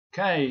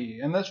Okay,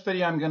 in this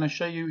video I'm going to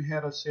show you how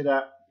to set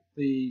up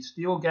the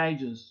steel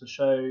gauges to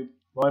show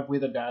live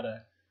weather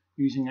data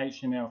using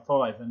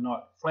HTML5 and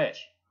not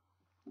Flash.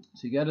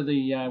 So you go to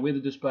the weather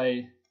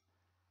display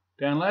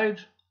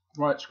download,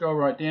 scroll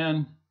right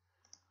down,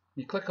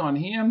 you click on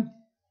here,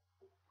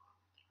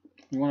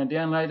 you want to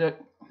download it,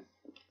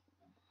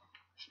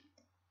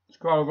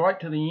 scroll right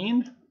to the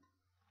end,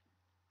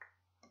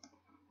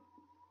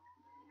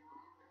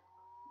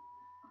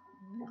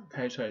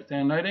 okay, so it's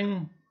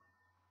downloading.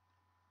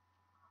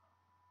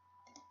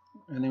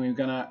 And then we're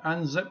going to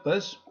unzip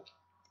this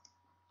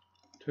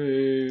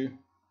to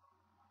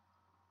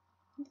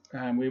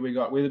where we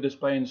got weather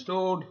display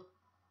installed.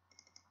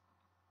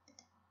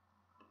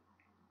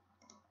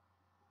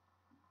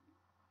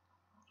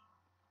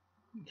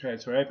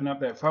 Okay, so open up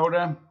that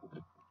folder.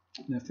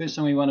 And the first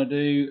thing we want to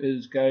do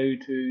is go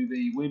to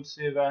the web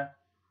server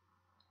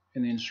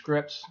and then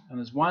scripts. And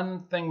there's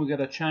one thing we're going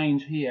to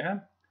change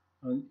here.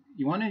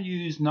 You want to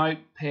use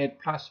Notepad++.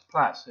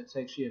 It's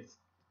actually a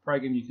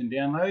program you can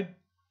download.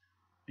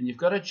 And you've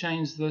got to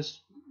change this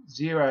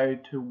 0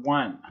 to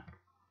 1.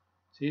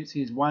 See, it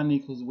says 1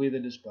 equals weather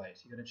display.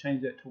 So you've got to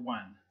change that to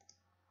 1.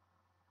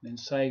 Then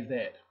save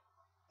that.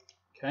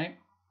 Okay.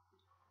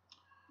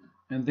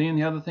 And then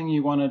the other thing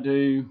you want to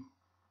do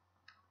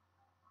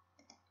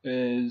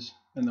is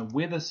in the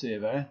weather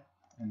server,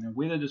 in the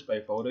weather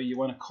display folder, you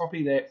want to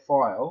copy that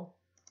file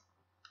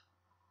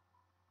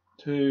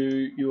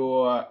to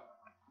your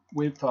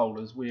web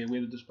folders where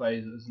weather display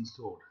is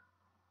installed.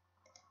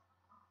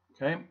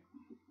 Okay.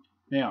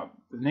 Now,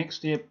 the next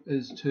step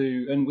is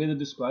to, in weather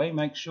display,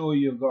 make sure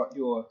you've got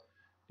your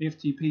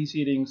FTP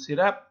settings set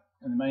up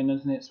and the main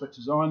internet switch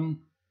is on.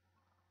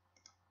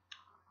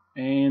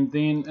 And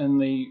then in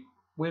the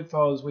web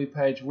files web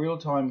page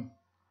real-time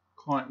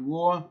client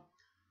raw,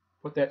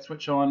 put that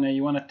switch on. Now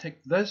you want to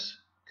tick this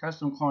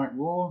custom client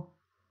raw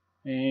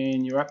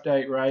and your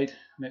update rate.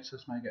 Let's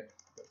just make it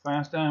a bit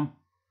faster.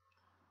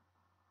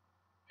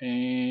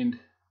 And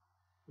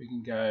we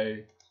can go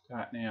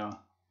start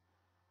now.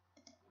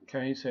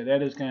 Okay, so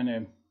that is going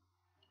to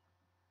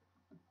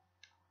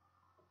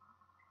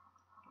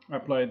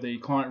upload the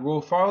client raw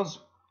files.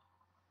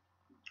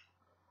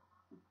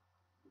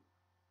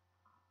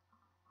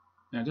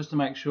 Now just to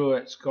make sure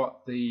it's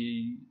got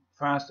the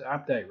faster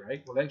update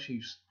rate, we'll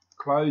actually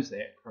close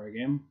that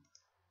program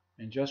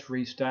and just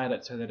restart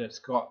it so that it's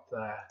got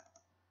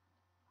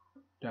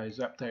those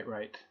update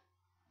rate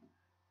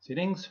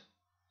settings.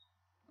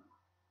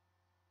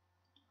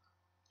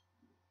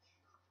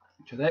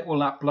 So that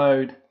will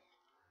upload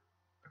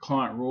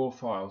client raw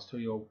files to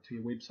your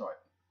website.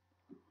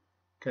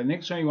 Okay,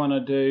 next thing you want to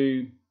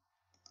do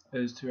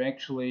is to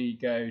actually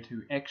go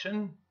to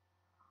Action,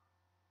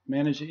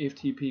 Manage the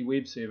FTP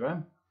web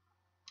server,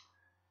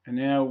 and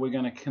now we're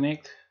going to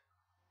connect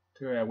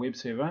to our web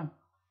server.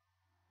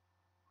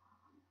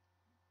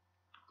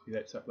 See,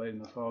 that's uploading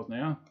the files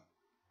now.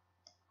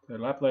 So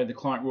it'll upload the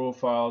client raw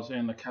files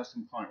and the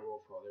custom client raw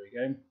file. There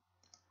we go.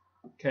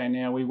 Okay,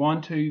 now we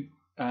want to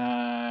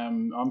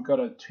I've got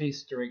a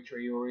test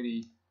directory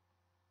already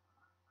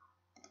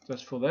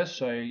just for this,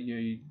 so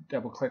you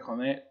double click on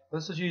that.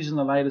 This is using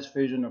the latest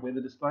version of weather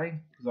display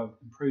because I've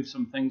improved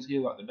some things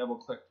here, like the double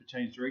click to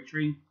change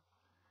directory.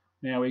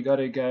 Now we got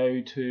to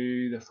go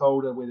to the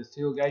folder where the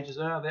steel gauges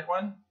are, that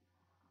one.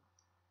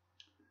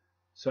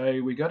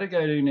 So we got to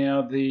go to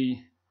now the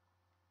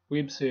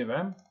web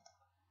server,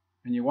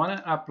 and you want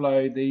to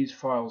upload these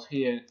files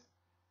here.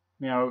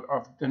 Now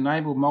I've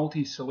enabled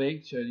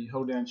multi-select, so you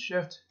hold down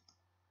Shift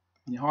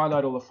and you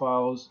highlight all the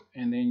files,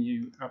 and then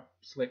you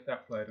select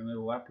upload, and it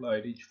will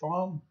upload each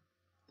file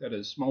that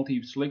is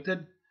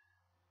multi-selected.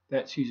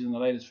 That's using the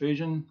latest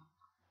version.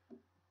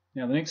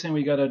 Now the next thing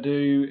we got to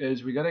do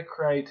is we got to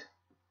create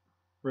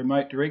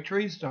remote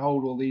directories to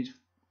hold all these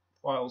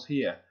files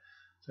here.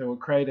 So we'll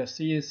create a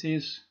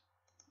CSS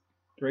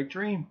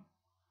directory.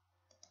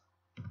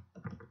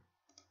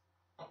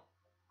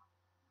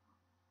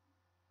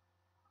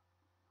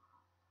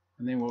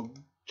 And then we'll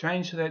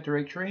change to that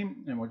directory,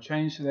 and we'll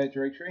change to that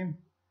directory,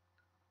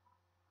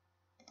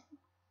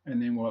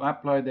 and then we'll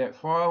upload that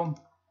file,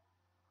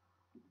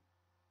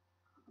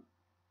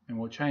 and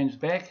we'll change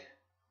back,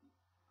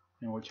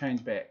 and we'll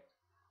change back,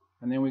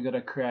 and then we've got to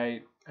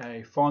create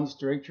a fonts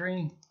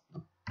directory,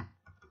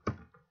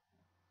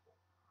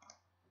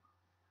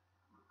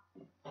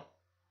 and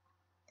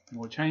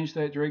we'll change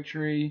that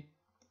directory,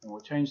 and we'll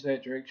change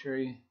that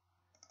directory,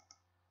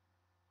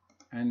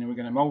 and then we're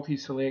going to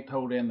multi-select,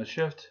 hold down the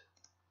Shift,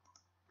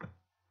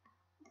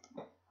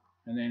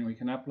 and then we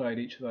can upload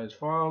each of those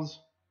files.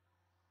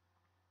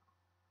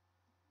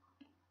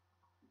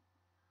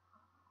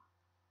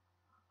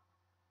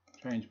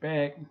 Change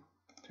back,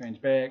 and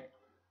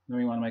then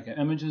we want to make an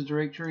images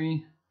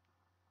directory.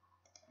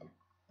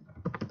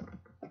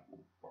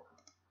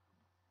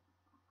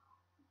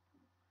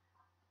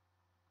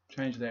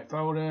 Change that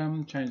folder,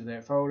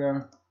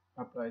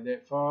 upload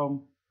that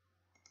file.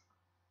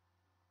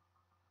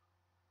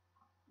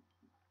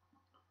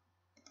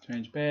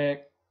 Change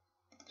back,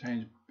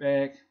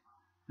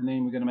 and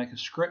then we're going to make a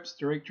scripts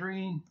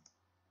directory.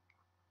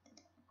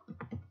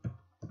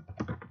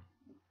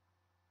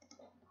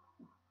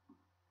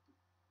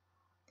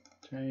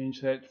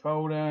 change that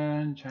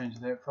folder, change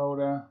that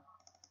folder,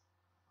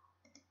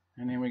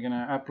 and then we're going to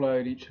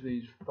upload each of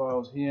these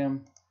files here.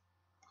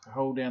 So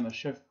hold down the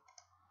shift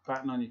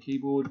button on your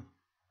keyboard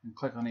and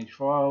click on each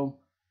file.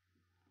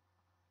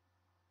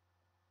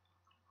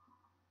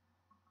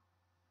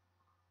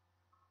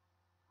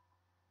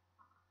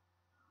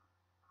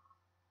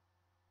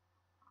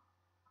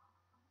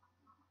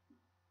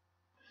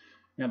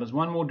 Now there's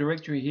one more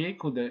directory here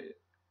called the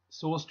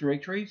source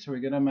directory, so we're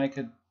going to make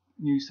a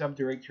new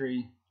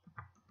subdirectory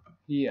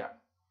here.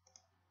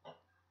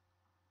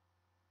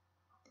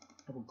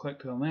 Double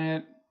click on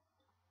that,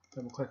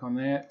 double click on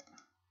that,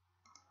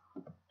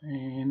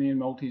 and then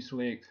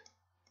multi-select.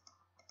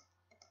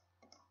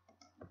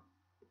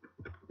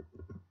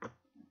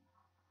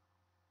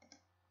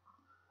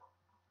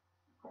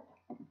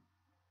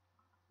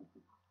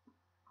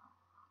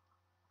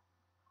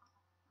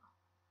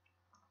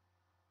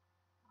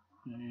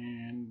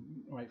 And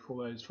wait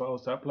for those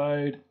files to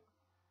upload.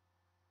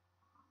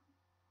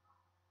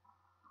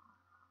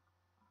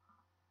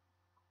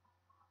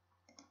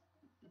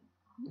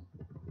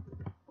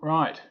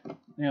 Right,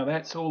 now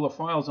that's all the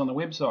files on the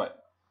website.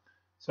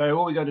 So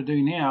all we got to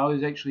do now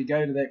is actually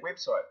go to that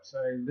website. So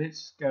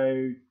let's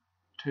go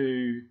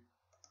to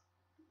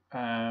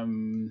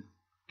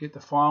get the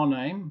file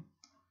name.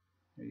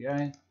 There you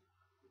go,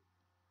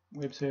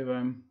 web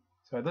server.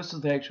 So this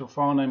is the actual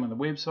file name of the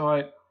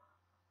website.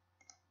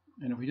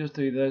 And if we just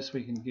do this,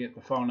 we can get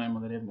the file name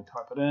without having to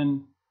type it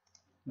in.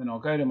 Then I'll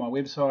go to my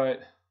website,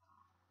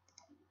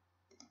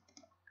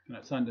 and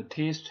it's under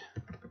test.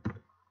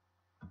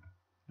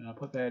 And I'll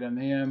put that in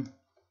there,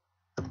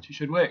 and she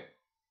should work.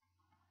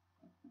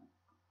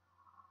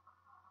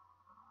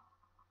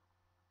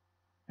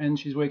 And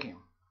she's working.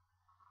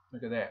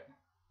 Look at that.